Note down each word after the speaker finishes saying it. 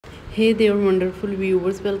Hey there, wonderful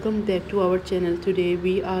viewers. Welcome back to our channel. Today,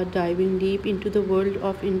 we are diving deep into the world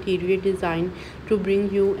of interior design to bring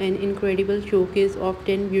you an incredible showcase of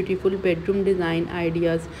 10 beautiful bedroom design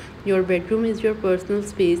ideas. Your bedroom is your personal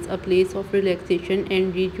space, a place of relaxation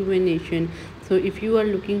and rejuvenation. So, if you are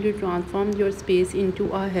looking to transform your space into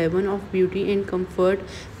a heaven of beauty and comfort,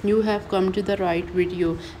 you have come to the right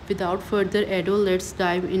video. Without further ado, let's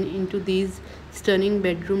dive into these stunning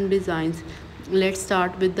bedroom designs. Let's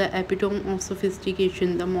start with the epitome of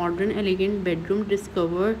sophistication, the modern elegant bedroom.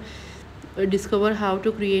 Discover how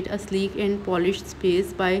to create a sleek and polished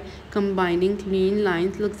space by combining clean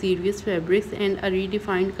lines, luxurious fabrics, and a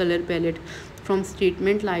redefined color palette. From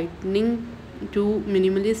statement lighting to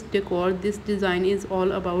minimalist decor, this design is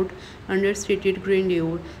all about understated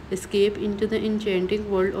grandeur. Escape into the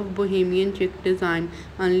enchanting world of bohemian chic design.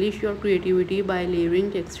 Unleash your creativity by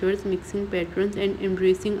layering textures, mixing patterns, and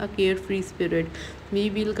embracing a carefree spirit.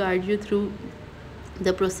 We will guide you through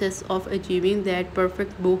the process of achieving that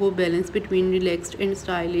perfect boho balance between relaxed and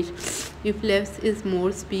stylish. If less is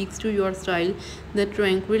more speaks to your style, the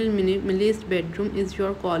tranquil minimalist bedroom is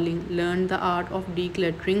your calling. Learn the art of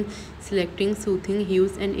decluttering, selecting soothing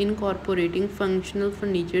hues, and incorporating functional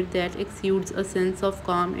furniture that exudes a sense of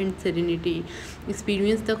calm and serenity.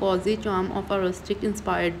 Experience the cozy charm of a rustic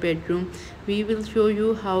inspired bedroom. We will show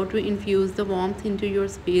you how to infuse the warmth into your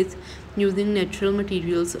space using natural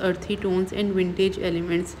materials, earthy tones, and vintage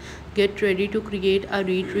elements. Get ready to create a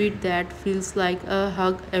retreat that feels like a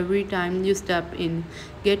hug every time you step in.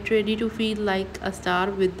 Get ready to feel like a star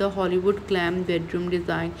with the Hollywood glam bedroom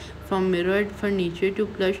design. From mirrored furniture to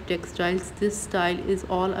plush textiles, this style is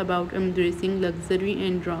all about embracing luxury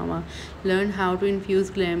and drama. Learn how to infuse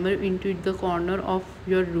glamour into the corner of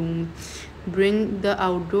your room. Bring the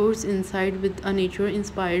outdoors inside with a nature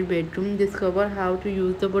inspired bedroom. Discover how to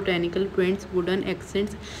use the botanical prints, wooden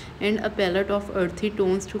accents, and a palette of earthy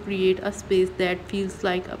tones to create a space that feels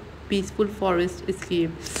like a peaceful forest escape.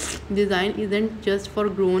 Design isn't just for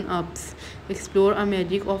grown ups. Explore a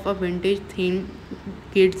magic of a vintage themed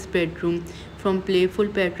kids' bedroom. From playful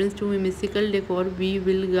patterns to whimsical decor, we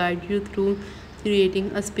will guide you through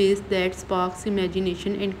creating a space that sparks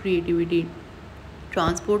imagination and creativity.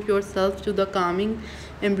 Transport yourself to the calming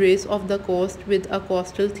embrace of the coast with a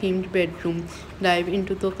coastal themed bedroom. Dive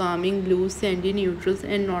into the calming blues, sandy neutrals,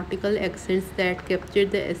 and nautical accents that capture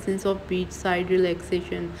the essence of beachside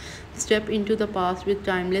relaxation. Step into the past with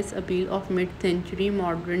timeless appeal of mid-century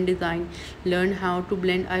modern design. Learn how to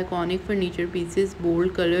blend iconic furniture pieces,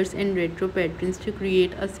 bold colors, and retro patterns to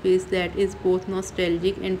create a space that is both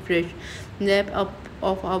nostalgic and fresh. Wrap up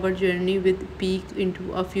of our journey with peek into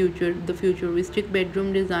the futuristic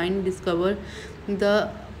bedroom design. Discover the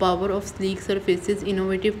power of sleek surfaces,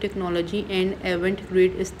 innovative technology, and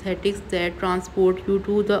avant-garde aesthetics that transport you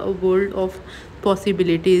to the world of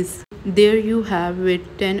possibilities. There you have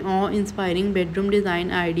it, 10 awe-inspiring bedroom design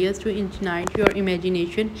ideas to ignite your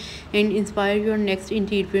imagination and inspire your next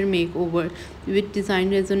interior makeover. Which design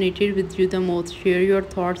resonated with you the most? Share your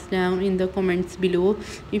thoughts down in the comments below.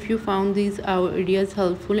 If you found these ideas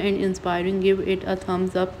helpful and inspiring, give it a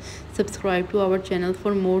thumbs up. Subscribe to our channel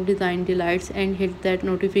for more design delights and hit that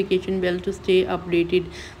notification bell to stay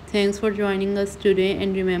updated. Thanks for joining us today,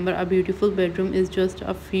 and remember, a beautiful bedroom is just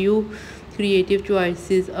a few creative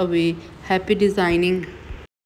choices away. Happy designing!